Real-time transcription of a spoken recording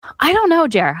I don't know,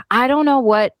 Jer. I don't know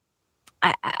what.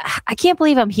 I can't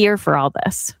believe I'm here for all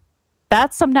this.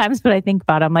 That's sometimes what I think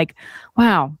about. I'm like,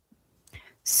 wow,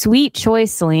 sweet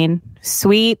choice, Celine.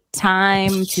 Sweet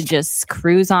time to just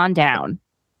cruise on down.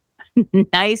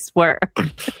 Nice work.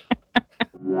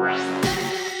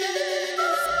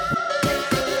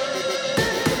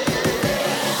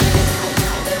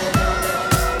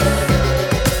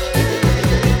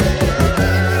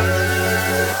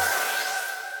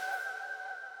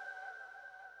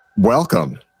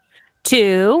 Welcome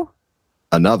to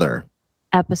another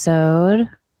episode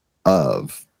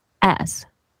of As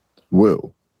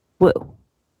Woo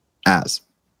As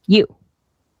You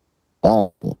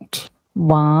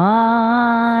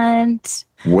Want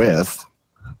with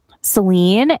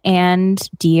Celine and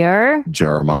dear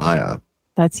Jeremiah.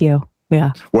 That's you.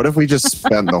 Yeah. What if we just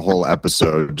spent the whole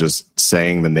episode just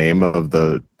saying the name of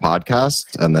the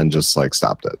podcast and then just like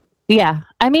stopped it? Yeah.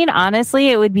 I mean, honestly,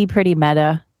 it would be pretty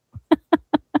meta.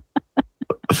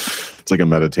 It's like a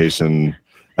meditation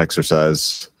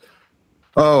exercise.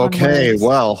 Oh, okay.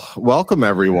 Well, welcome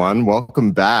everyone.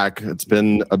 Welcome back. It's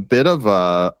been a bit of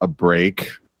a break.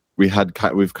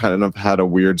 We've kind of had a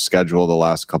weird schedule the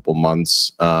last couple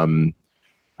months. I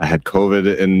had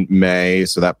COVID in May,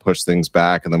 so that pushed things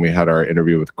back. And then we had our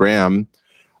interview with Graham.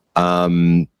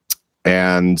 And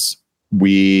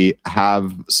we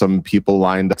have some people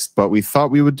lined up, but we thought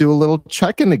we would do a little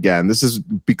check-in again. This is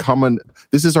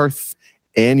our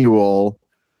annual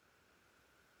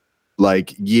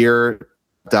like year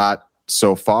dot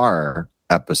so far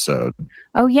episode.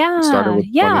 Oh yeah. Started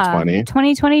with 2020.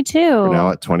 2022. We're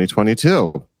now at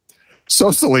 2022.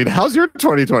 So Celine, how's your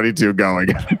 2022 going?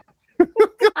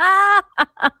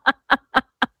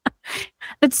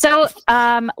 But so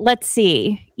let's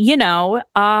see.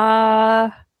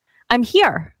 I'm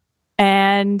here.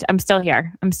 And I'm still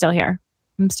here. I'm still here.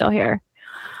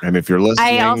 And if you're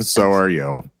listening, so are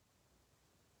you.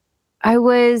 I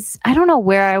don't know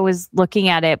where I was looking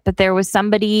at it, but there was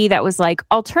somebody that was like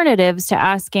alternatives to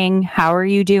asking, how are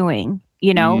you doing?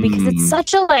 Because it's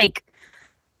such a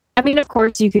of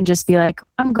course you can just be like,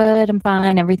 I'm good, I'm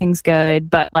fine, everything's good.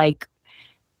 But like,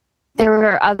 there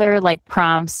were other like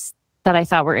prompts that I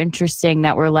thought were interesting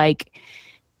that were like,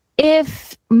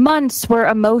 if months were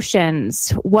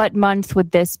emotions, what month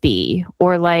would this be?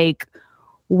 Or like,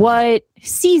 what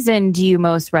season do you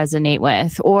most resonate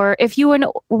with? Or if you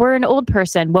were an old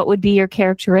person, what would be your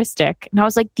characteristic? And I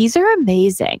was like, these are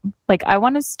amazing. Like, I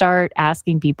want to start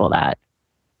asking people that.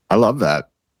 I love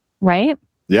that. Right?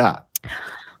 Yeah.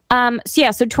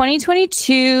 So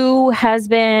 2022 has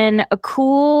been a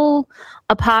cool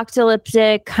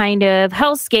apocalyptic kind of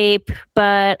hellscape,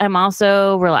 but I'm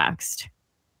also relaxed.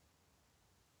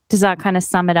 Does that kind of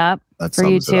sum it up for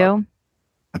you too?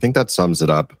 I think that sums it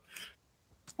up.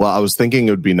 Well, I was thinking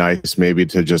it would be nice maybe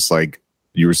to just like,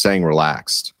 you were saying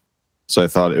relaxed. So I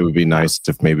thought it would be nice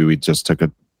if maybe we just took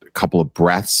a couple of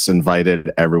breaths,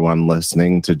 invited everyone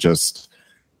listening to just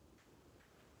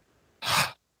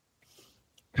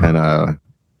kind of...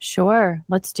 Sure,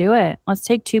 let's do it. Let's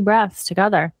take 2 breaths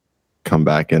together. Come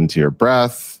back into your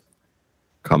breath.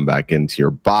 Come back into your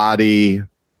body.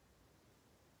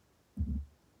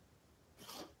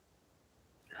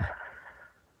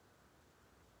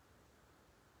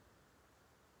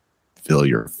 Feel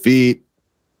your feet.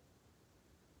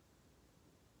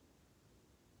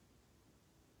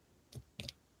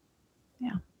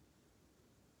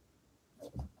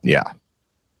 Yeah.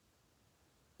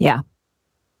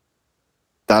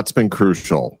 That's been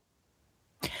crucial.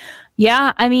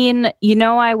 Yeah.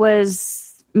 I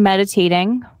was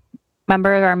meditating.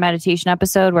 Remember our meditation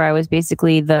episode where I was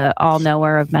basically the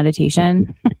all-knower of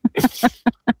meditation?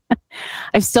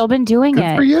 I've still been doing it.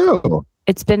 Good for you.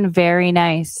 It's been very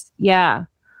nice. Yeah.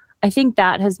 I think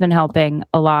that has been helping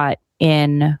a lot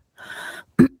in...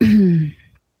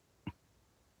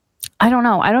 I don't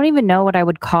know. I don't even know what I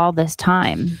would call this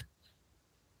time.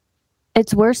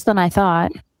 It's worse than I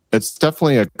thought. It's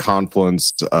definitely a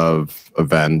confluence of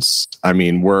events. I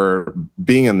mean, we're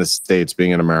being in the States, being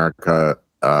in America,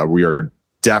 we are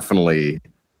definitely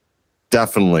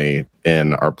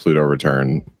in our Pluto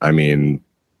return. I mean,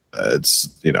 it's,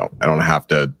 I don't have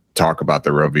to talk about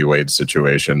the Roe v. Wade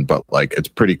situation, but like, it's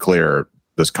pretty clear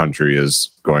this country is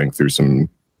going through some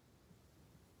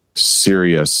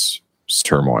serious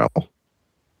turmoil.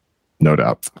 No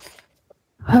doubt.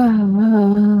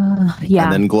 Yeah.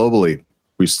 And then globally,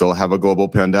 we still have a global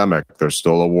pandemic. There's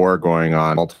still a war going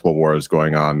on, multiple wars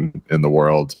going on in the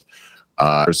world.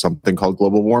 There's something called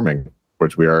global warming,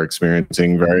 which we are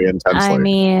experiencing very intensely. I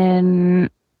mean,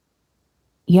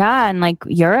 yeah, and like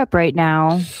Europe right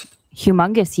now,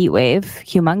 humongous heat wave,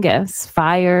 humongous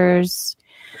fires.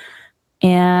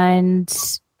 And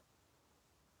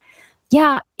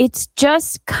yeah, it's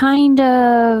just kind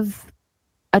of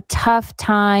a tough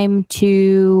time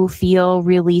to feel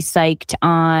really psyched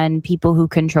on people who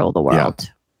control the world. Yeah.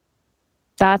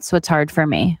 That's what's hard for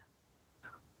me.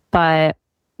 But,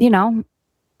 you know,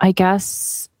 I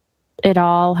guess it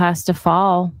all has to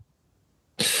fall.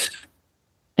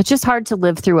 It's just hard to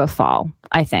live through a fall,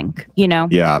 I think, you know?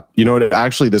 Yeah. You know what?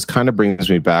 Actually, this kind of brings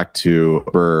me back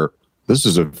to this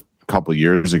is a couple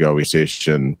years ago, we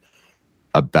stationed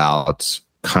about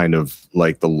kind of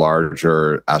like the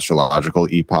larger astrological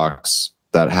epochs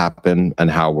that happen and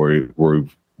how we're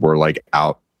like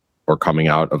out or coming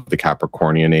out of the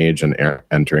Capricornian age and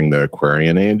entering the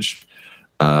Aquarian age.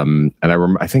 And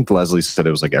I think Leslie said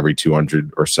it was like every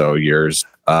 200 or so years.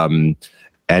 And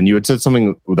you had said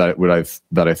something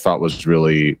that I thought was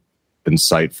really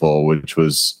insightful, which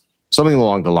was something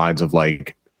along the lines of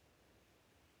like,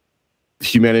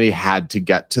 humanity had to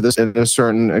get to this in a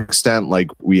certain extent.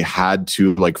 Like we had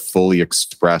to like fully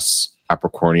express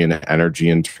Capricornian energy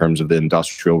in terms of the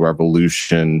Industrial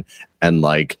Revolution and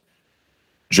like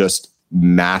just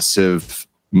massive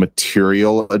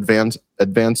material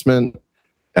advancement.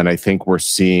 And I think we're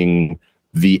seeing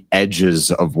the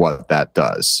edges of what that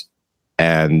does.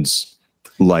 And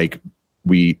like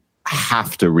we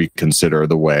have to reconsider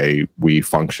the way we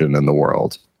function in the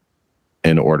world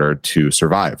in order to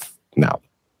survive now.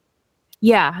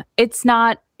 Yeah, it's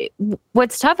not.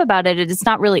 What's tough about it is it's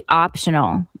not really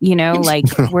optional, you know, like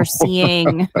we're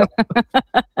seeing.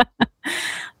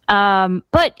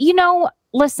 But, you know,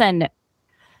 listen,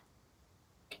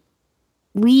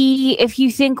 if you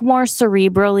think more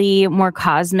cerebrally, more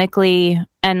cosmically,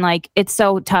 and like it's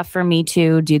so tough for me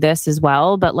to do this as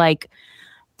well, but like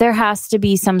there has to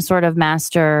be some sort of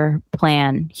master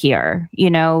plan here, you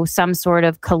know, some sort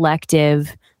of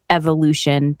collective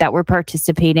evolution that we're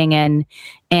participating in.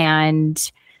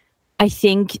 And I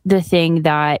think the thing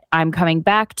that I'm coming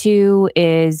back to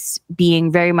is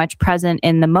being very much present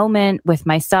in the moment with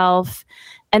myself,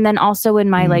 and then also in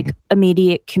my like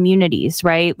immediate communities,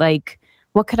 right? Like,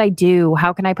 what could I do?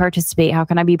 How can I participate? How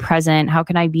can I be present? How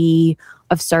can I be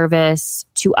of service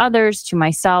to others, to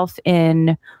myself,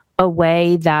 in a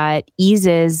way that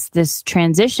eases this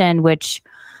transition, which,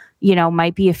 you know,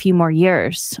 might be a few more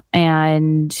years.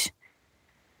 And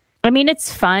I mean,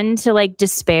 it's fun to like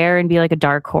despair and be like a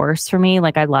dark horse for me.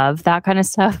 Like I love that kind of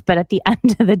stuff. But at the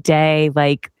end of the day,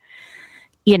 like,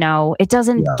 you know, it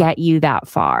doesn't get you that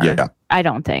far. Yeah. I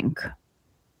don't think.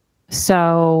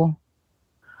 So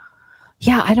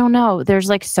yeah, I don't know. There's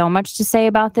like so much to say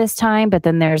about this time, but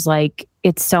then there's like,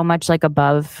 it's so much like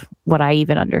above what I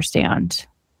even understand.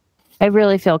 I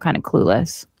really feel kind of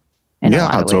clueless.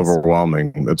 Yeah, it's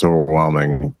overwhelming. It's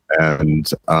overwhelming.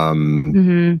 And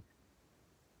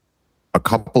a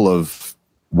couple of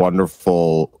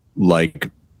wonderful like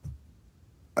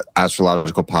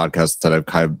astrological podcasts that I've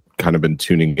kind of been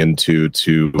tuning into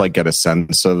to like get a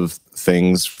sense of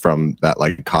things from that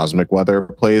like cosmic weather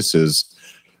place is,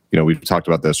 you know, we've talked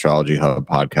about the Astrology Hub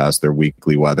podcast, their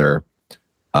weekly weather,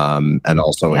 and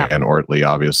also Ann Ortley,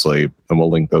 obviously, and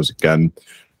we'll link those again.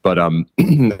 But I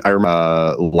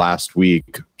remember last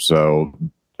week, so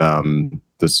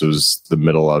this was the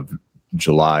middle of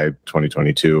July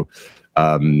 2022.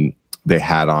 They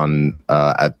had on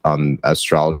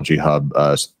Astrology Hub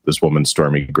this woman,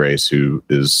 Stormy Grace, who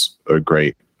is a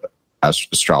great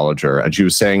astrologer, and she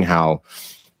was saying how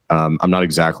I'm not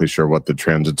exactly sure what the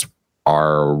transits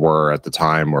were at the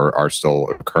time or are still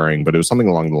occurring, but it was something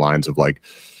along the lines of like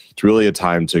it's really a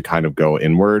time to kind of go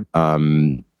inward,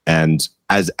 and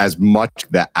as much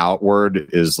the outward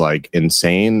is like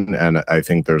insane, and I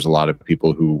think there's a lot of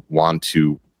people who want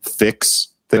to fix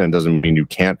things, and it doesn't mean you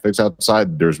can't fix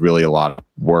outside. There's really a lot of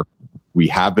work we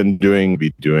have been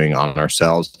doing on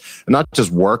ourselves, and not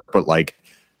just work, but like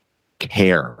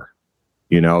care,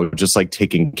 you know, just like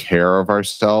taking care of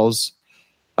ourselves,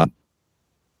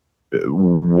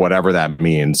 whatever that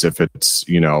means. If it's,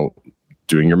 you know,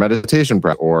 doing your meditation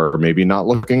prep, or maybe not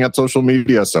looking at social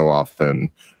media so often,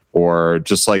 or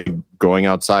just like going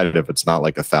outside if it's not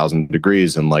like 1,000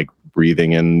 degrees and like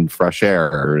breathing in fresh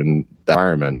air in the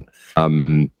environment.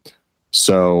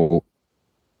 So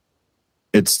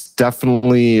it's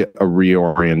definitely a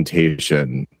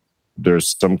reorientation.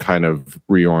 There's some kind of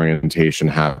reorientation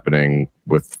happening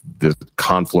with the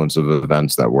confluence of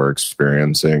events that we're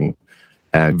experiencing,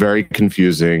 and very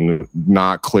confusing,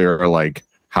 not clear like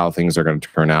how things are going to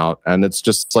turn out. And it's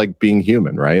just like being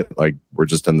human, right? Like we're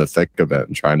just in the thick of it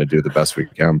and trying to do the best we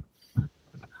can.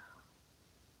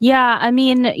 Yeah. I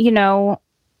mean, you know,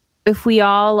 if we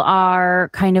all are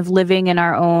kind of living in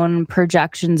our own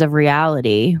projections of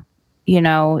reality,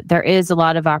 there is a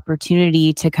lot of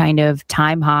opportunity to kind of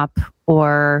time hop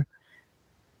or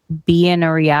be in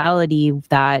a reality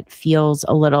that feels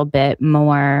a little bit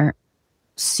more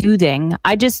soothing.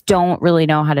 I just don't really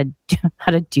know how to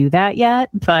do that yet,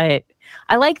 but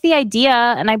I like the idea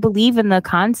and I believe in the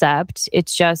concept.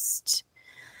 It's just,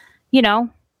 I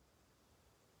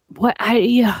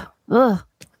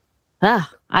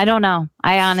don't know.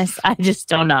 I just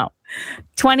don't know.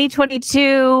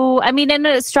 2022, I mean, in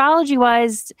astrology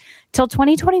wise, till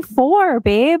 2024,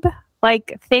 babe.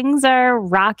 Like, things are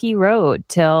rocky road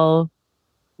till,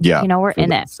 we're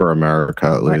in it. For America,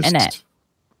 at least. We're in it.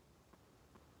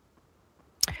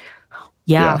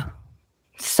 Yeah.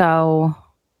 So,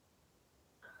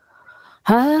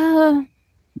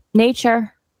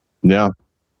 nature. Yeah.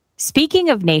 Speaking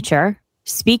of nature,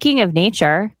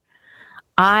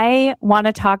 I want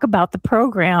to talk about the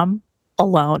program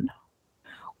Alone,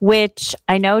 which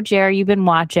I know, Jer, you've been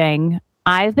watching.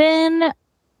 I've been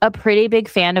a pretty big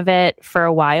fan of it for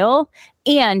a while,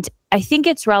 and I think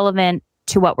it's relevant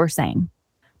to what we're saying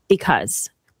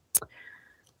because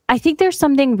I think there's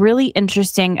something really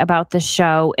interesting about the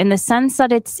show in the sense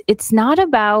that it's not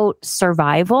about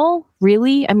survival,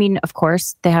 really. I mean, of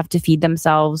course, they have to feed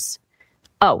themselves.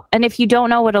 Oh, and if you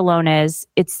don't know what Alone is,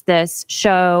 it's this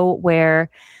show where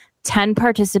 10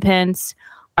 participants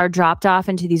are dropped off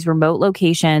into these remote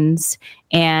locations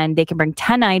and they can bring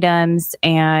 10 items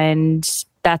and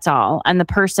that's all. And the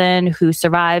person who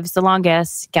survives the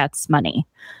longest gets money.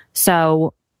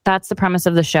 So that's the premise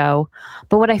of the show.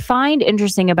 But what I find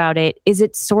interesting about it is I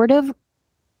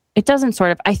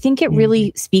think it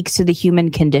really speaks to the human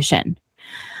condition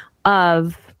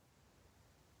of,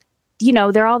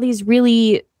 there are all these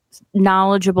really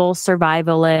knowledgeable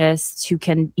survivalists who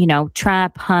can,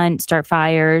 trap, hunt, start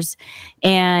fires.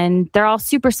 And they're all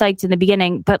super psyched in the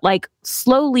beginning, but like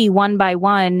slowly, one by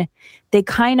one, they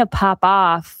kind of pop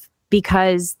off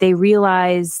because they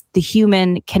realize the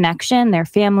human connection, their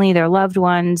family, their loved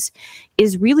ones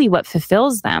is really what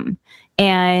fulfills them.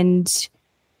 And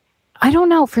I don't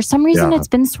know, for some reason, It's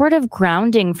been sort of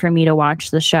grounding for me to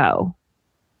watch the show.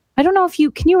 I don't know if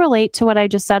can you relate to what I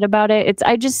just said about it?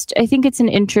 I think it's an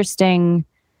interesting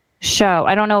show.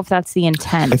 I don't know if that's the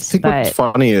intent. I think what's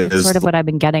funny is sort of what I've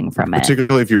been getting from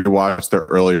particularly if you watch the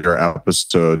earlier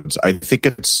episodes, I think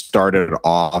it started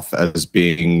off as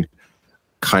being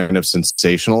kind of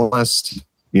sensationalist,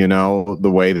 the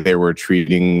way they were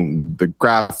treating the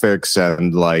graphics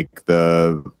and like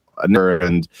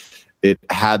and it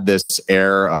had this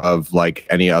air of like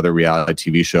any other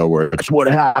reality TV show where it's what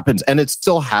happens. And it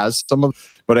still has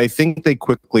but I think they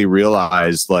quickly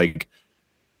realized like,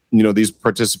 these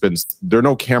participants, they're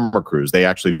no camera crews. They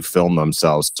actually film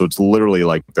themselves. So it's literally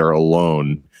like they're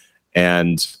alone.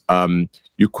 And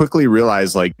you quickly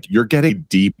realize like you're getting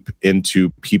deep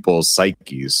into people's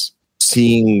psyches,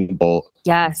 seeing people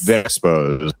they're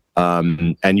exposed.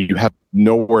 And you have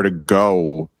nowhere to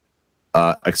go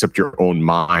except your own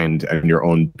mind and your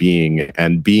own being.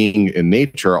 And being in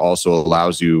nature also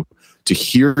allows you to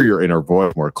hear your inner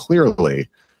voice more clearly.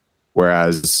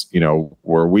 Whereas,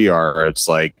 where we are, it's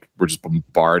like we're just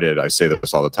bombarded. I say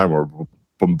this all the time. We're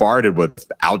bombarded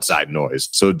with outside noise.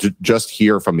 So to just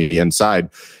hear from the inside,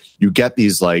 you get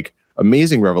these like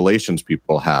amazing revelations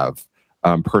people have,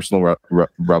 personal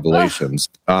revelations.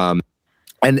 And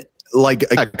like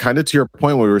kind of to your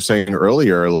point, what we were saying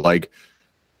earlier, like,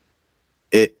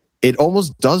 it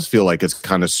almost does feel like it's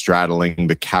kind of straddling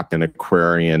the Captain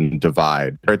Aquarian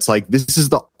divide. It's like, this is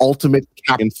the ultimate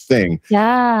Captain thing.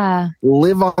 Yeah.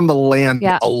 Live on the land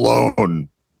alone.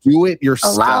 Do it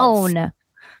yourself. Alone.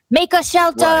 Make a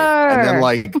shelter. Right. And then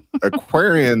like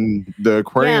the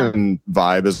Aquarian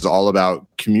vibe is all about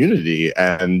community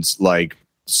and like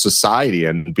society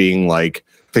and being like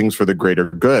things for the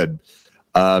greater good.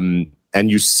 And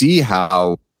you see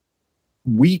how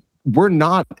we're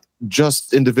not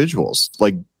just individuals.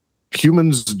 Like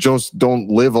humans just don't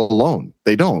live alone.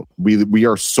 They don't. We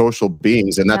are social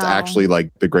beings, and that's actually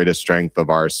like the greatest strength of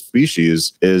our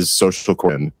species is social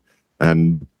cohesion.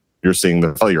 And you're seeing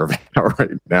the failure of that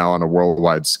right now on a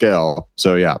worldwide scale.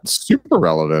 So yeah, super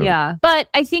relevant. Yeah. But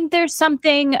I think there's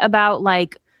something about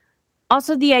like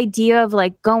also the idea of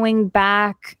like going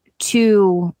back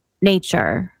to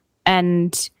nature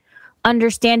and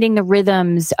understanding the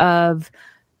rhythms of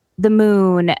the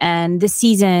moon and the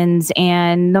seasons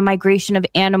and the migration of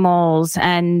animals.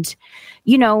 And,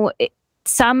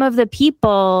 some of the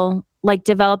people like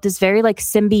develop this very like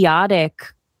symbiotic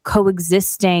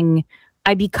coexisting.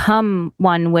 I become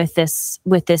one with this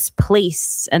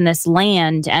place and this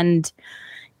land. And,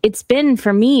 it's been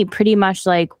for me pretty much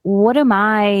like,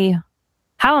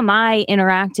 how am I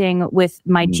interacting with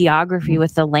my geography,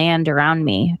 with the land around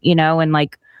me, and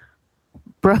like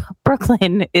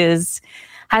Brooklyn has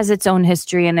its own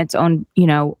history and its own,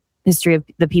 history of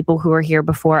the people who were here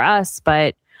before us.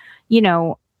 But,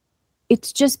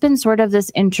 it's just been sort of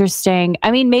this interesting,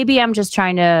 maybe I'm just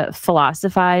trying to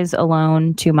philosophize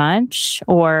alone too much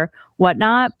or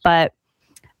whatnot, but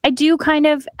I do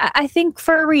I think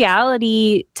for a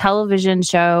reality television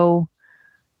show,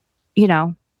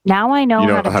 now I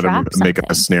know how to make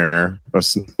a snare, a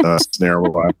snare.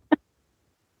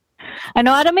 I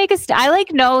know how to make I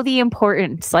know the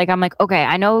importance. Like, I'm like, okay,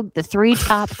 I know the 3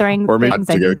 top things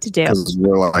I need to do. Because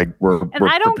we're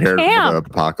prepared for the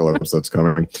apocalypse that's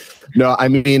coming. No,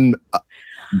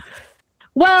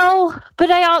 well,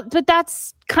 but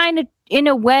that's kind of, in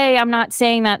a way, I'm not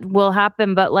saying that will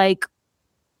happen, but like,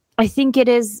 I think it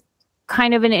is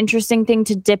kind of an interesting thing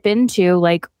to dip into.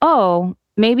 Like, oh,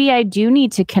 maybe I do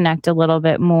need to connect a little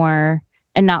bit more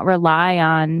and not rely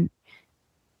on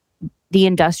the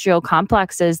industrial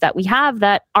complexes that we have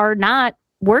that are not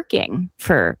working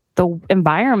for the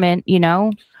environment.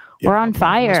 We're on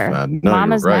fire.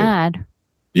 Mama's mad.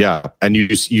 Yeah. And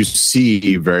you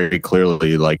see very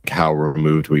clearly like how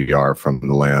removed we are from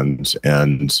the land,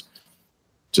 and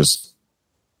just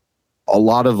a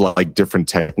lot of like different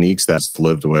techniques that's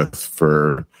lived with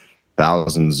for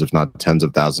thousands, if not tens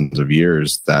of thousands of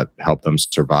years, that help them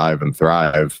survive and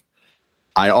thrive.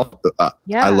 I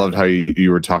loved how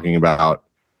you were talking about,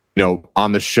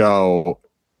 on the show,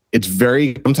 it's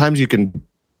sometimes you can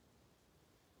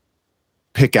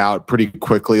pick out pretty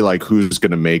quickly, like who's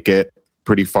going to make it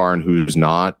pretty far and who's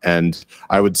not. And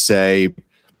I would say,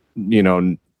 80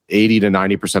 to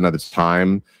 90% of the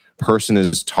time, person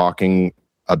is talking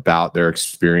about their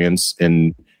experience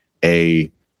in a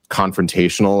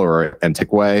confrontational or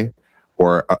antic way,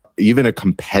 or even a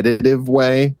competitive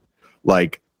way.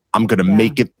 Like, I'm going to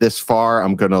make it this far.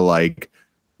 I'm going to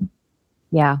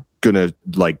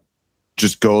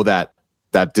just go that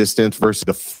distance, versus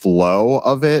the flow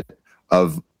of it,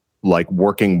 of like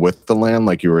working with the land,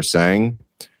 like you were saying.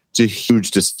 It's a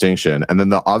huge distinction. And then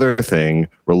the other thing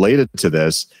related to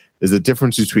this is the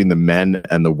difference between the men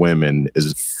and the women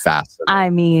is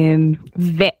fascinating.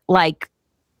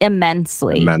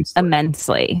 Immensely.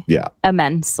 Yeah.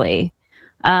 Immensely.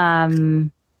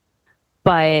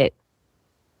 But,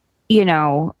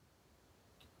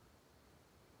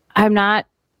 I'm not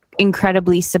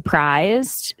incredibly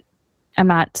surprised. I'm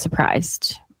not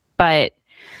surprised. But,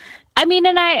 and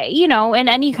in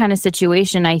any kind of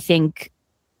situation, I think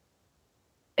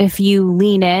if you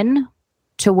lean in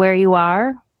to where you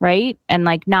are, right, and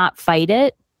like not fight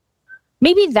it,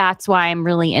 maybe that's why I'm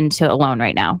really into Alone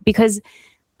right now. Because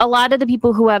a lot of the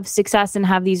people who have success and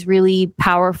have these really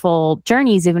powerful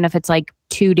journeys, even if it's like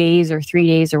 2 days or 3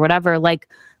 days or whatever, like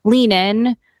lean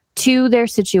in to their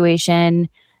situation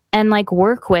and like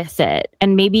work with it.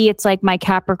 And maybe it's like my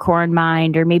Capricorn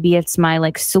mind, or maybe it's my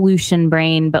like solution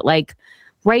brain, but like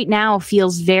right now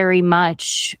feels very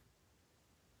much,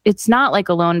 it's not like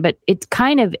Alone, but it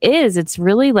kind of is. It's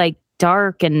really like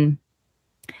dark and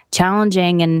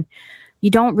challenging, and you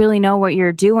don't really know what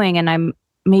you're doing. And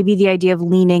maybe the idea of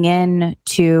leaning in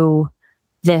to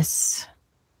this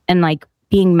and like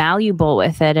being malleable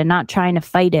with it and not trying to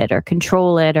fight it or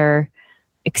control it or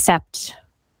accept,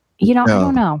 I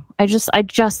don't know. I just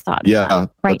thought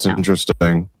that's now.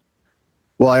 Interesting.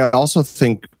 Well, I also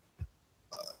think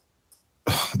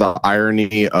the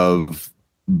irony of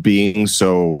being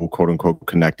so quote unquote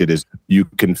connected is you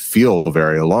can feel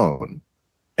very alone.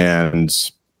 And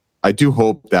I do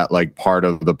hope that like part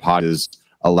of the pod is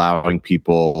allowing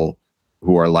people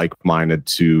who are like-minded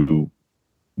to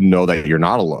know that you're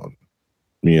not alone,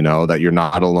 that you're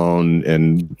not alone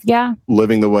in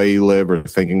living the way you live or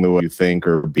thinking the way you think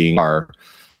or being are.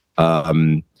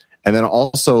 And then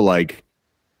also like,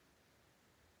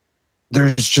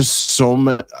 there's just so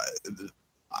much.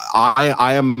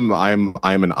 I'm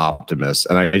an optimist,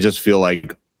 and I just feel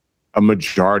like a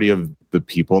majority of the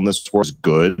people in this world is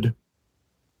good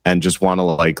and just want to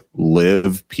like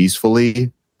live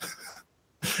peacefully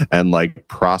and like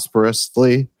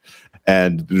prosperously.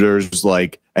 And there's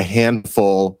like a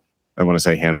handful, and when I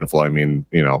say handful, I mean,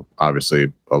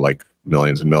 obviously like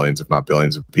millions and millions, if not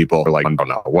billions of people are like, I don't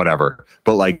know, whatever.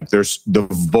 But like there's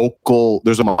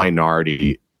a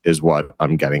minority is what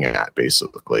I'm getting at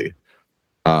basically.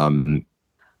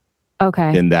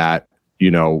 Okay. In that,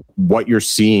 what you're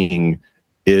seeing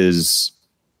is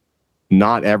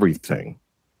not everything.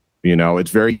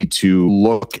 It's very easy to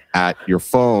look at your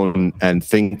phone and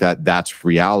think that that's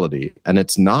reality, and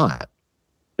it's not.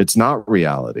 It's not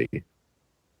reality.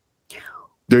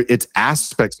 It's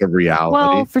aspects of reality.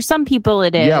 Well, for some people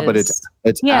it is. Yeah, but it's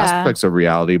aspects of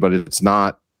reality, but it's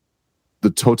not the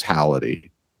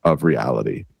totality of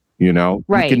reality. You know,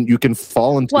 right? You can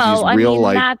fall into these real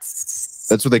life.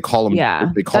 That's what they call them. Yeah,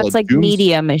 they call that's it like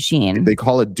media machine. They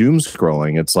call it doom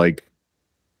scrolling. It's like,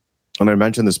 and I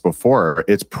mentioned this before,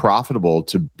 it's profitable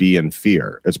to be in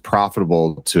fear. It's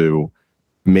profitable to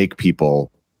make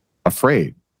people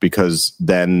afraid, because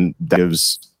then that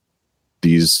gives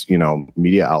these,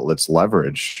 media outlets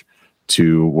leverage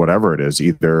to whatever it is,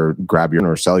 either grab you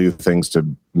or sell you things to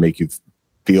make you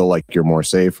feel like you're more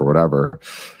safe or whatever.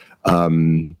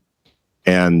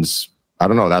 And I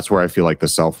don't know, that's where I feel like the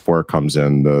self-work comes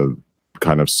in, the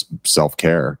kind of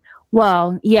self-care.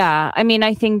 Well, yeah. I mean,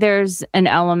 I think there's an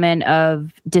element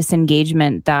of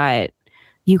disengagement that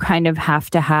you kind of have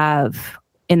to have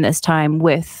in this time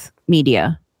with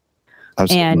media.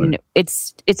 Absolutely. And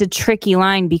it's a tricky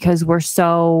line because we're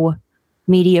so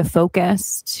media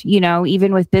focused,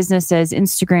 even with businesses,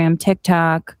 Instagram,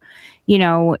 TikTok,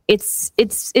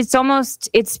 it's almost,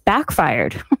 it's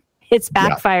backfired. It's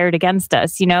backfired against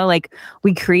us, like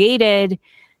we created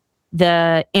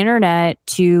the internet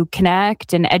to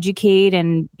connect and educate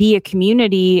and be a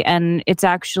community, and it's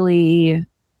actually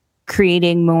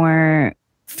creating more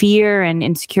fear and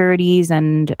insecurities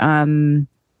and kind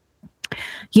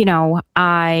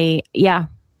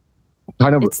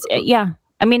of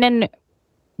I mean, and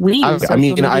we use social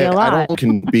media a lot. I don't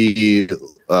can be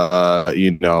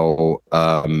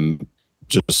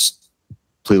just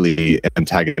completely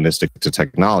antagonistic to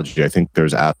technology. I think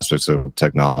there's aspects of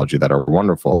technology that are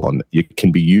wonderful and it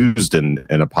can be used in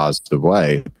a positive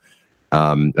way.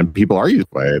 And people are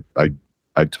used by it.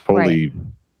 I totally,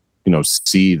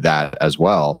 see that as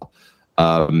well.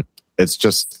 It's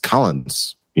just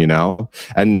Collins,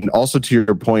 and also to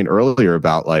your point earlier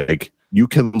about like, you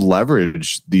can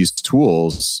leverage these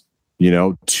tools,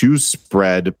 to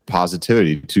spread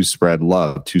positivity, to spread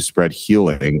love, to spread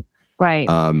healing. Right.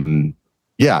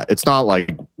 Yeah, it's not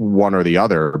like one or the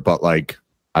other, but like,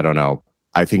 I don't know.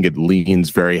 I think it leans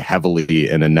very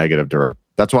heavily in a negative direction.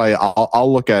 That's why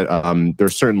I'll look at,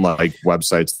 there's certain like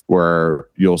websites where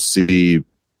you'll see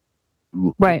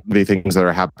the things that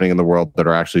are happening in the world that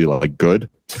are actually like good.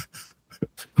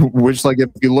 Which like,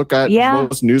 if you look at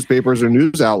most newspapers or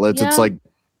news outlets, it's like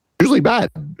usually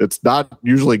bad. It's not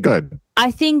usually good.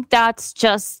 I think that's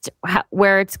just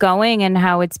where it's going and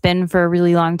how it's been for a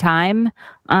really long time.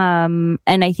 And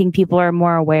I think people are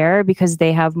more aware because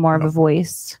they have more of a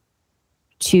voice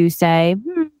to say,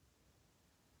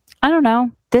 I don't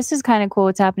know, this is kind of cool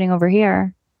what's happening over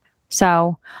here.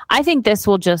 So I think this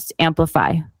will just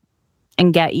amplify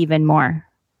and get even more.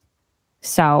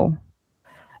 So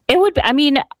it would,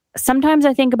 sometimes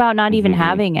I think about not even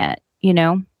having it,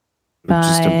 It's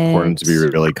just important to be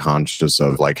really conscious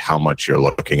of like how much you're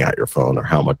looking at your phone or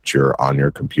how much you're on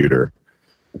your computer,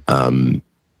 and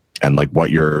like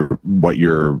what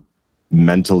you're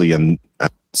mentally and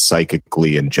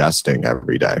psychically ingesting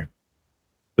every day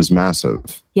is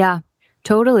massive. Yeah,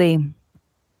 totally.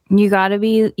 You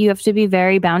have to be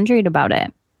very boundaried about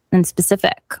it and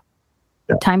specific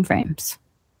timeframes,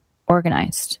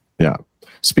 organized. Yeah.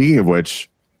 Speaking of which,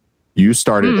 you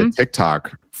started a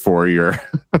TikTok for your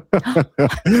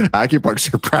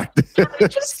acupuncture practice. I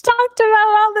just talked about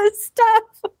all this stuff.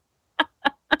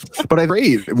 But I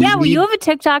agree. Well, you have a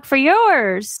TikTok for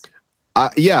yours.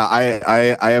 I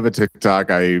have a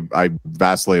TikTok. I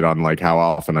vacillate on like how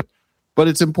often, but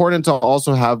it's important to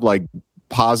also have like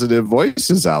positive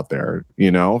voices out there,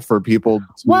 for people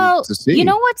to see.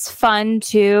 What's fun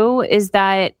too is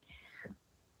that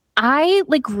I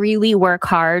like really work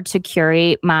hard to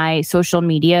curate my social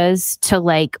medias to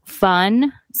like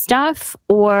fun stuff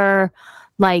or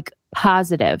like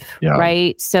positive,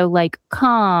 right? So like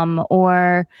calm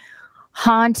or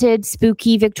haunted,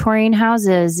 spooky Victorian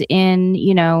houses in,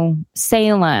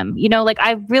 Salem, like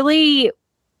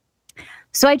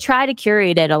so I try to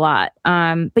curate it a lot.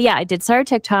 But yeah, I did start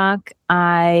TikTok.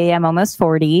 I am almost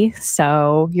 40,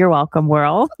 so you're welcome,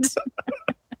 world.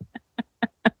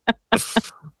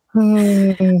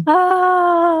 I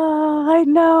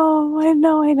know.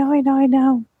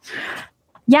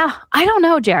 Yeah, I don't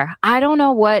know, Jer. I don't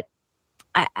know what.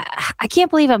 I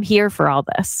can't believe I'm here for all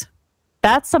this.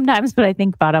 That's sometimes what I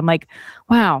think about. I'm like,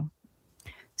 wow,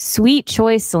 sweet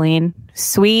choice, Celine.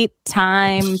 Sweet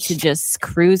time to just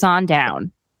cruise on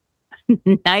down.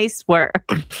 Nice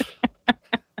work.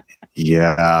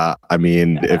 Yeah, I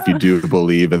mean, if you do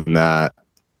believe in that,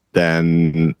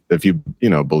 then if you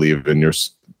believe in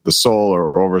the soul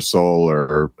or oversoul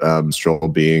or astral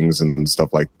beings and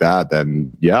stuff like that,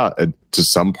 then yeah, to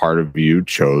some part of you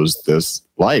chose this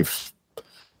life.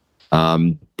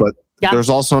 But there's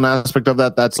also an aspect of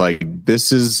that that's like,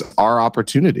 this is our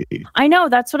opportunity. I know.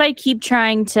 That's what I keep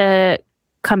trying to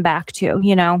come back to,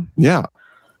 you know? Yeah.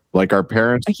 Like our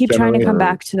parents. I keep trying to come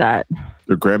back to that.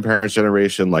 Their grandparents'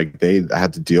 generation, like they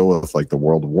had to deal with like the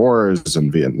world wars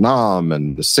and Vietnam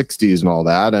and the 60s and all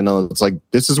that. And it's like,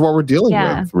 this is what we're dealing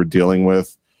with. We're dealing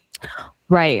with.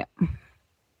 Right.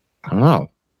 I don't know.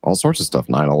 All sorts of stuff.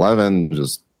 9/11,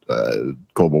 just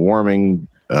global warming.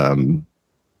 And,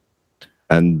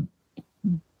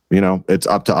 you know, it's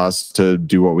up to us to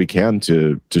do what we can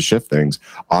to shift things.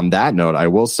 On that note, I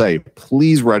will say,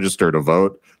 please register to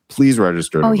vote. Please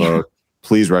register to vote.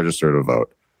 Please register to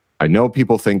vote. I know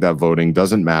people think that voting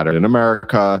doesn't matter. In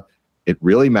America, it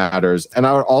really matters. And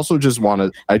I would also just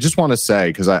want to say,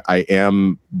 because I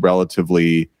am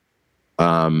relatively,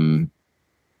 I don't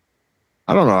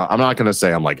know, I'm not going to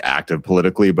say I'm like active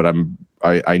politically, but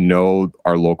I know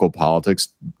our local politics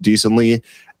decently.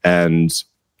 And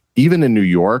even in New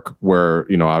York, where,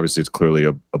 you know, obviously it's clearly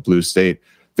a blue state,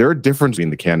 there are differences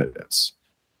between the candidates.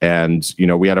 And, you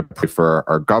know, we had a pray for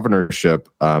our governorship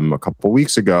a couple of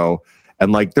weeks ago,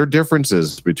 and like there are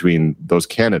differences between those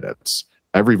candidates.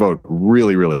 Every vote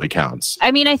really, really counts.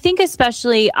 I mean, I think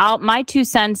especially my 2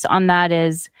 cents on that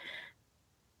is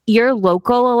your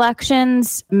local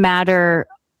elections matter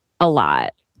a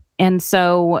lot. And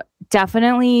so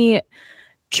definitely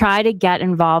try to get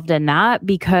involved in that,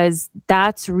 because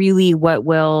that's really what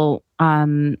will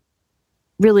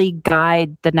really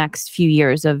guide the next few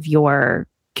years of your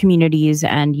communities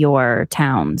and your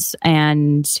towns.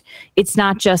 And it's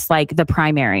not just like the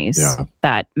primaries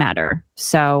that matter.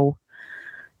 So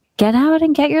get out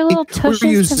and get your little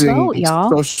tushes to vote, y'all.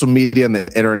 Social media and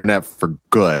the internet for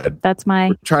good.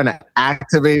 We're trying to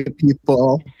activate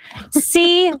people.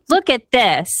 See, look at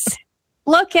this.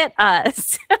 Look at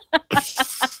us.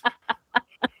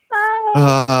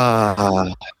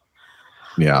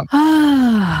 Yeah.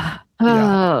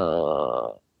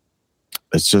 Oh.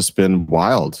 It's just been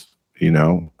wild, you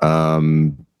know.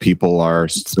 People are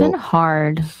still. It's been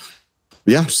hard.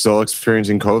 Yeah, still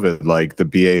experiencing COVID. Like the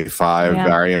BA.5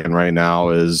 variant right now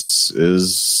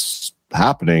is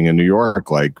happening in New York.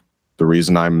 Like the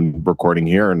reason I'm recording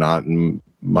here, not in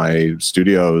my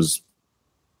studios,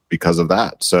 because of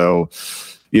that. So,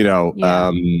 you know,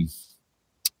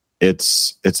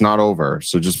 it's not over.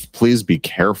 So just please be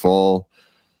careful.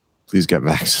 Please get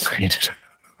vaccinated.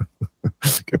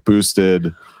 Get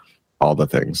boosted. All the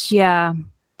things. Yeah.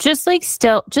 Just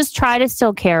try to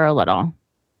still care a little.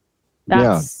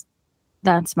 That's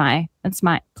my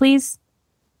please.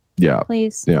 Yeah.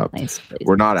 Please. Yeah. Please.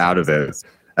 We're not out of it.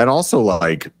 And also,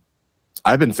 like,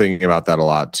 I've been thinking about that a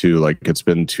lot too. Like, it's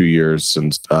been 2 years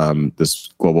since this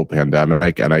global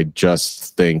pandemic, and I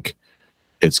just think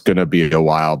it's going to be a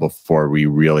while before we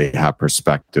really have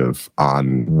perspective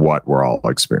on what we're all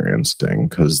experiencing,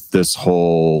 because this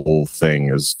whole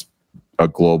thing is a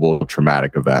global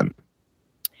traumatic event.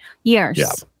 Years.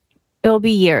 Yeah. It'll be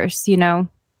years, you know.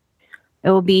 It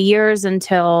will be years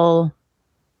until,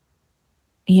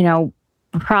 you know,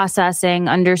 processing,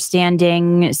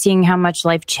 understanding, seeing how much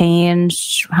life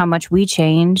changed, how much we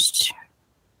changed.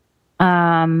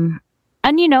 And,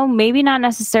 you know, maybe not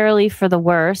necessarily for the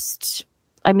worst.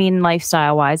 I mean,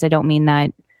 lifestyle wise, I don't mean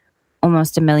that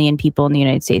almost 1 million people in the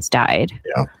United States died.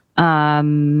 Yeah.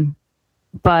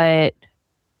 But,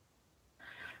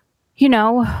 you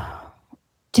know,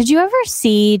 did you ever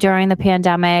see during the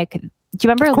pandemic, do you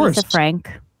remember Lisa Frank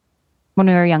when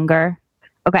we were younger?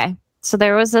 Okay. So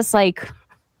there was this like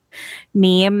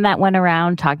meme that went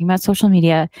around talking about social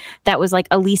media that was like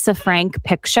a Lisa Frank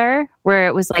picture where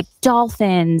it was like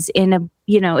dolphins in a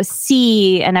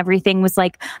sea, and everything was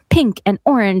like pink and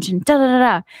orange and da da da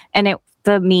da. And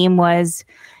the meme was,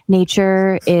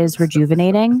 nature is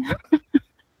rejuvenating.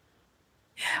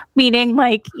 Meaning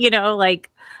like, you know, like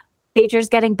nature's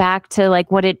getting back to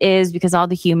like what it is, because all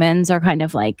the humans are kind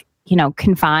of like, you know,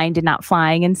 confined and not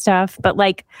flying and stuff. But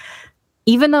like,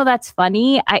 even though that's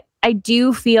funny, I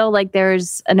do feel like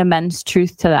there's an immense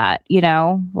truth to that, you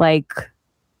know, like,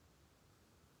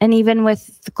 and even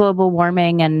with global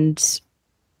warming and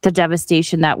the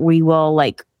devastation that we will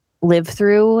like live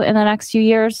through in the next few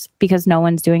years because no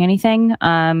one's doing anything,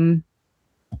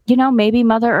 you know, maybe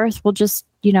Mother Earth will just,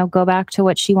 you know, go back to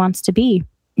what she wants to be.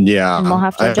 Yeah. And we'll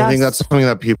have to adjust. I think that's something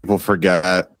that people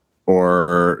forget,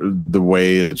 or the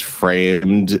way it's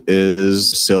framed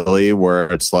is silly, where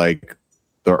it's like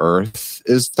the Earth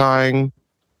is dying.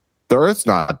 The Earth's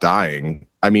not dying.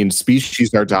 I mean,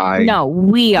 species are dying. No,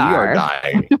 we are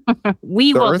dying.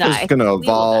 We will die. The Earth is going to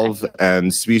evolve,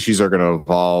 and species are going to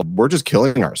evolve. We're just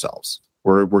killing ourselves.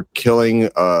 We're killing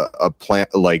a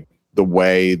plant, like the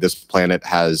way this planet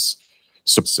has.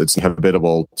 It's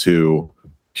inhabitable to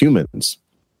humans.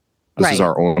 This is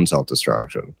our own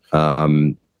self-destruction.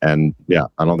 And yeah,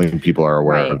 I don't think people are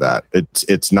aware of that.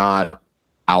 It's not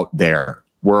out there.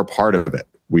 We're a part of it.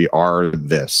 We are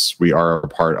this. We are a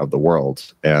part of the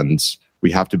world, and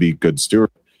we have to be good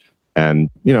stewards. And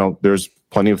there's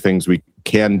plenty of things we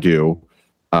can do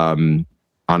on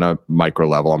a micro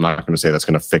level. I'm not going to say that's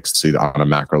going to fix it on a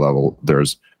macro level.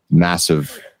 There's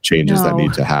massive changes that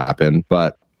need to happen.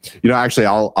 But actually,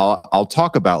 I'll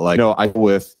talk about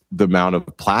with the amount of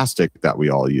plastic that we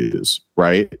all use,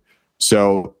 right?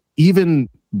 So even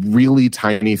really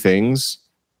tiny things.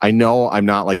 I know I'm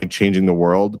not changing the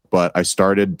world, but I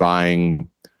started buying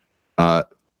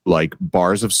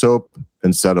bars of soap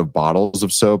instead of bottles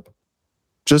of soap,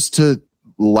 just to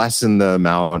lessen the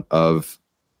amount of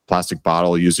plastic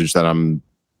bottle usage that I'm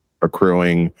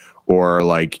accruing, or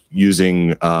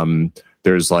using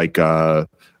there's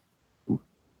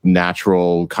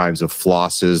natural kinds of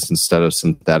flosses instead of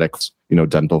synthetics,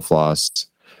 dental floss,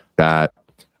 that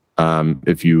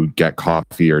if you get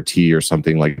coffee or tea or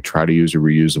something, try to use a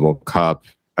reusable cup.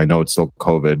 I know it's still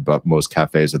COVID, but most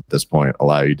cafes at this point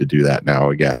allow you to do that now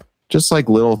again. Just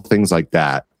little things like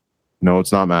that. No,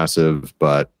 it's not massive,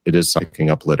 but it is sucking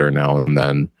up litter now and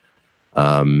then.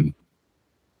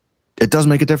 It does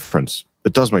make a difference.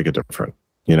 It does make a difference,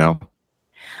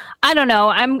 I don't know.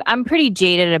 I'm pretty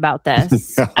jaded about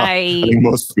this. Yeah, I think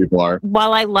most people are.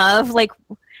 While I love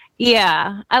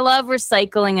I love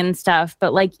recycling and stuff,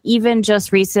 but even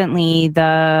just recently,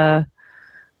 they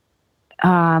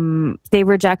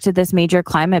rejected this major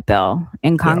climate bill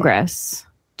in Congress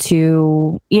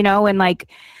to, and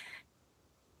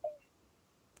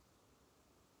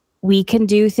we can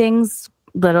do things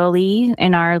literally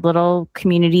in our little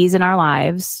communities in our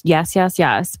lives. Yes.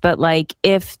 But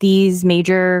if these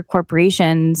major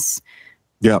corporations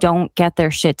don't get their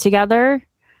shit together,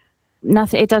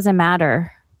 nothing, it doesn't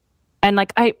matter. And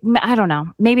I don't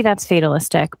know, maybe that's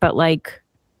fatalistic, but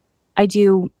I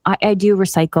do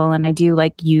recycle, and I do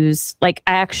use, I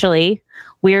actually,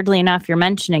 weirdly enough, you're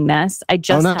mentioning this, I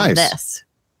just have this.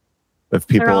 If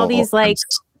people, there are all these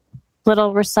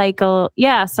little recycle.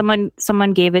 Yeah,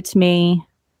 someone gave it to me.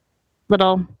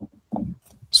 Little.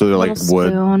 So they're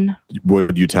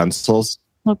wood utensils.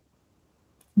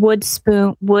 Wood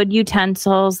spoon, wood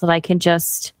utensils that I can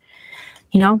just,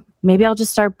 maybe I'll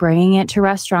just start bringing it to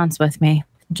restaurants with me.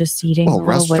 Just eating. Well,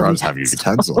 restaurants have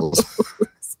utensils.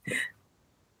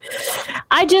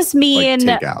 I just mean,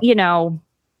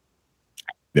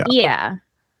 yeah,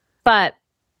 but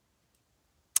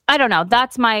I don't know.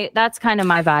 That's kind of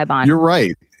my vibe on. You're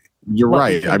right.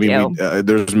 I mean,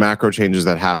 there's macro changes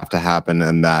that have to happen,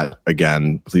 and that,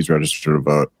 again, please register to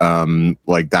vote.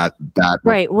 That.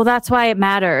 Right. Well, that's why it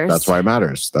matters. That's why it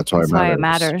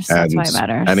matters.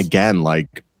 And again,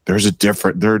 there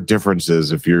are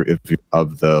differences if you're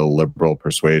of the liberal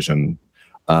persuasion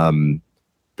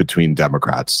between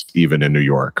Democrats, even in New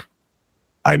York.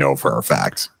 I know for a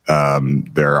fact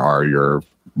there are your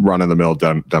run-of-the-mill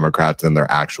Democrats, and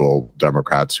they're actual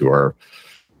Democrats who are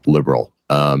liberal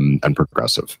and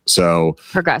progressive. So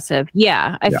progressive,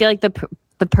 yeah. I feel like the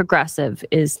progressive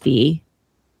is the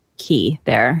key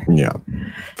there. Yeah,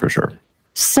 for sure.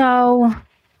 So,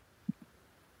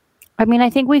 I mean, I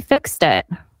think we fixed it.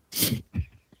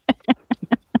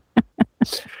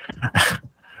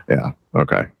 Yeah.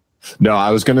 Okay. No, I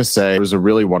was going to say, it was a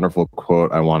really wonderful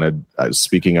quote I wanted,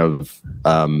 speaking of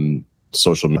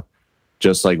social media,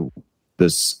 just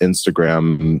this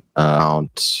Instagram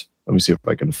account. Let me see if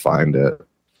I can find it.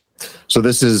 So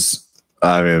this is,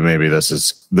 maybe this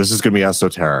is going to be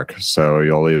esoteric, so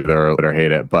you'll either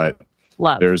hate it, but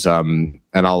there's, and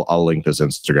I'll link this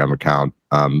Instagram account.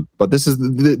 But these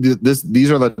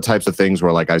are the types of things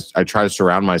where I try to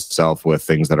surround myself with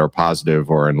things that are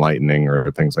positive or enlightening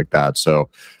or things like that. So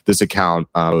this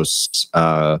account posts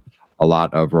a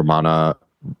lot of Ramana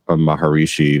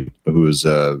Maharishi, who is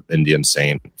an Indian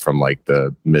saint from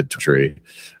the mid-century.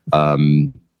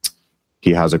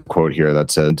 He has a quote here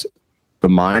that said, "The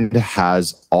mind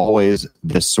has always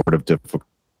this sort of difficulty.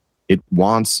 It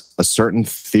wants a certain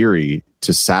theory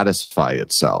to satisfy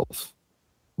itself.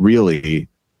 Really,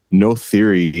 no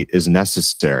theory is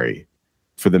necessary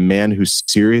for the man who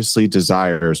seriously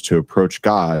desires to approach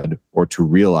God or to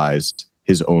realize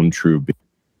his own true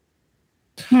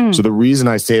being." So the reason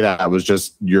I say that was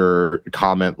just your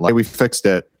comment, we fixed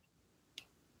it.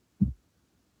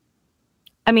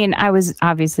 I mean, I was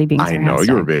obviously being sarcastic. I know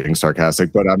you were being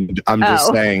sarcastic, but I'm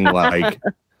just saying, like,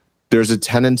 there's a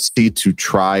tendency to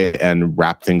try and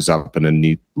wrap things up in a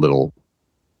neat little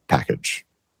package.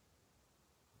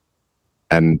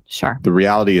 And sure, the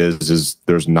reality is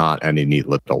there's not any neat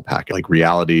little package. Like,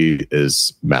 reality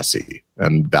is messy,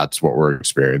 and that's what we're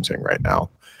experiencing right now.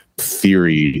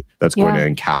 Theory that's going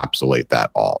to encapsulate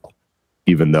that all,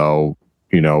 even though,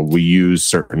 you know, we use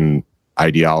certain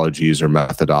ideologies or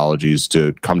methodologies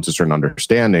to come to certain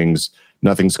understandings,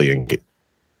 nothing's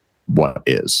what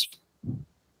is.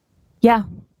 Yeah.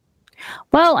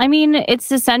 Well, I mean,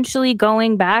 it's essentially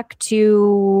going back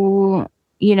to,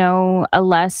 you know, a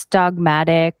less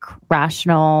dogmatic,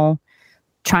 rational,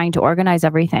 trying to organize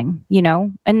everything, you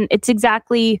know? And it's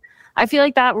exactly, I feel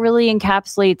like that really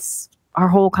encapsulates our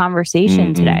whole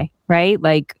conversation today, right?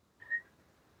 Like,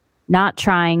 not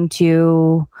trying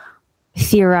to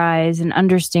theorize and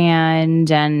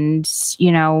understand and,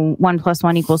 you know, 1 +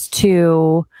 1 =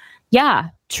 2. Yeah,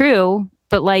 true.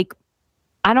 But like,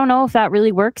 I don't know if that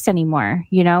really works anymore.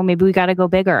 You know, maybe we got to go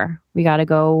bigger. We got to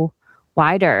go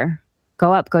wider,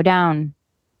 go up, go down,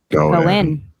 go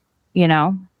in, you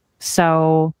know?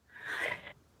 So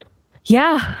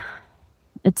yeah,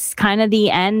 it's kind of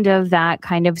the end of that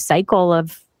kind of cycle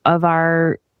of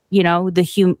our, you know, the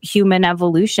human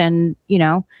evolution, you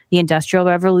know, the Industrial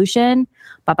Revolution,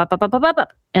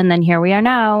 and then here we are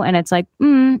now, and it's like,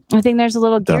 I think there's a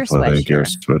little gear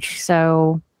switch.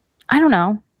 So, I don't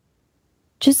know.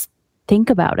 Just think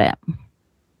about it.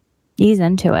 Ease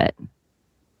into it.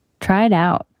 Try it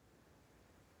out.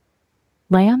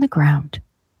 Lay on the ground.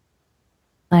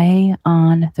 Lay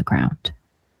on the ground.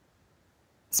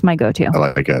 It's my go-to. I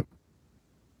like it.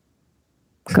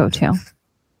 Go-to.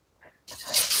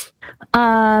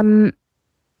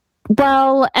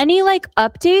 Well, any like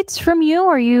updates from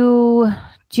you?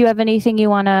 Do you have anything you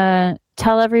want to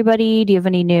tell everybody? Do you have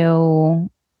any new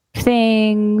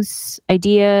things,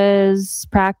 ideas,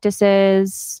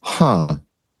 practices?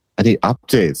 Any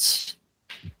updates?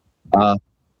 I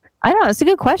don't know. It's a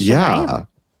good question. Yeah. Right?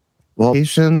 Well,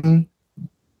 Asian,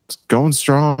 it's going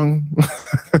strong.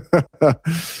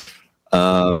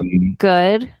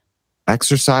 Good.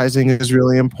 Exercising is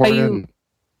really important.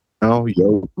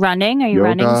 Running? Are you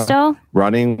running still?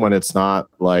 Running when it's not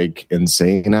like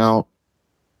insane out.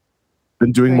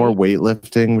 Been doing more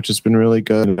weightlifting, which has been really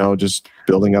good. You know, just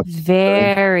building up.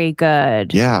 Very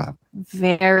good. Yeah.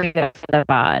 Very good for the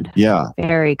bod. Yeah.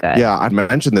 Very good. Yeah, I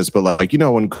mentioned this, but like, you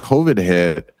know, when COVID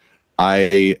hit,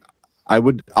 I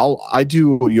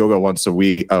do yoga once a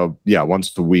week.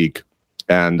 Once a week,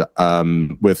 and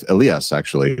with Elias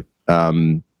actually.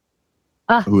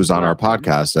 Who was on our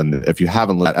podcast. And if you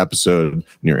haven't let that episode and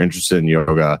you're interested in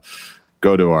yoga,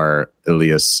 go to our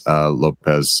Elias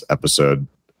Lopez episode.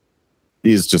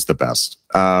 He's just the best.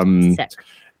 But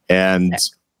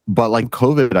like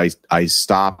COVID, I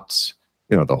stopped,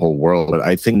 you know, the whole world. But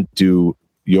I think do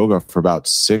yoga for about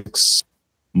 6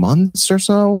 months or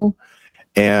so.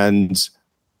 And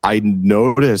I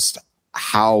noticed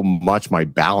how much my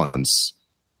balance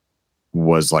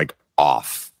was like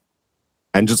off.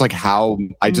 And just like how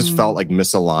I just felt like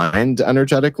misaligned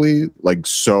energetically, like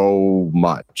so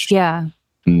much. Yeah.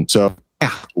 And so I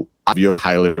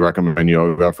highly recommend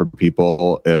yoga for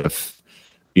people if,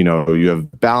 you know, you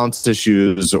have balance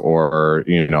issues or,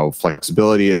 you know,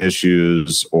 flexibility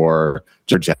issues or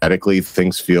energetically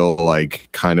things feel like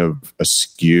kind of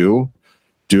askew.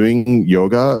 Doing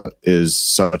yoga is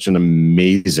such an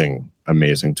amazing,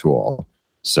 amazing tool.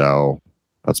 So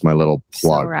that's my little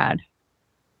plug. So rad.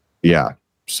 Yeah.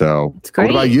 So what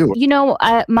about you? You know,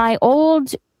 my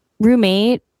old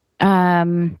roommate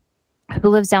who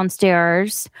lives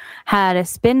downstairs had a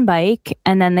spin bike,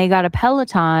 and then they got a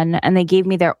Peloton and they gave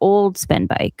me their old spin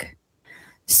bike.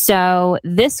 So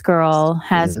this girl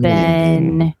has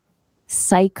been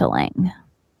cycling.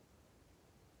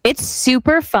 It's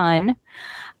super fun.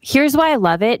 Here's why I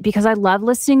love it, because I love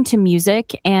listening to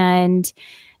music and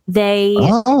they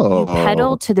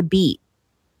pedal to the beat,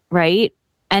 right?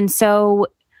 And so,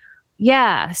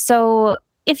 yeah. So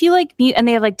if you like, and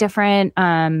they have like different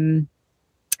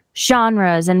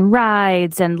genres and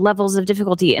rides and levels of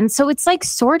difficulty. And so it's like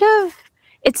sort of,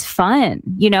 it's fun,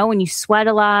 you know, when you sweat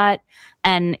a lot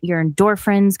and your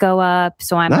endorphins go up.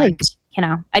 So I'm like, you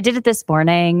know, I did it this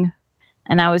morning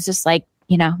and I was just like,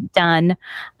 you know, done.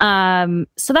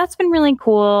 So that's been really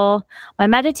cool. My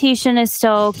meditation is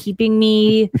still keeping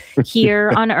me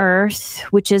here on earth,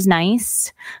 which is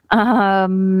nice.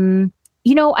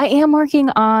 You know, I am working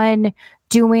on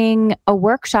doing a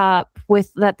workshop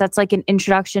with that's like an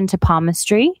introduction to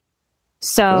palmistry.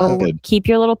 So keep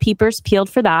your little peepers peeled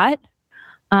for that.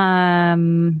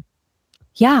 Yeah.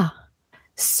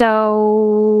 So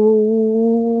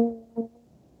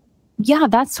yeah,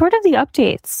 that's sort of the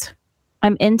updates.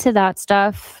 I'm into that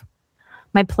stuff.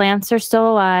 My plants are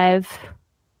still alive.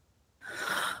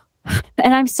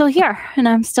 And I'm still here.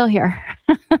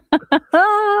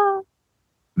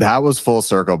 That was full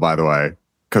circle, by the way,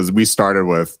 because we started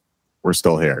with, we're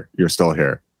still here. You're still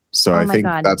here. So I think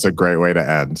that's a great way to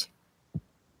end.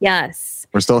 Yes.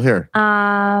 We're still here.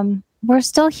 We're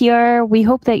still here. We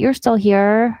hope that you're still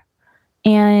here.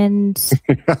 And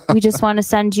we just want to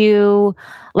send you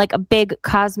like a big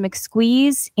cosmic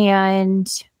squeeze.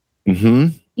 And,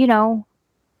 you know,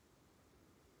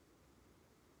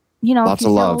 lots if you of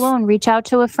feel love. alone, reach out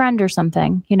to a friend or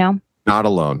something, Not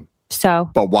alone.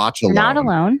 So, but watch alone. Not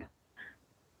alone,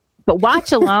 but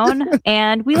watch alone.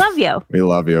 And we love you. We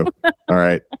love you. All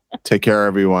right. Take care,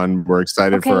 everyone. We're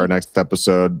excited for our next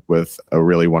episode with a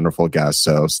really wonderful guest.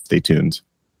 So stay tuned.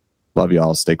 Love you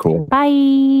all. Stay cool.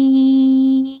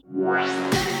 Bye.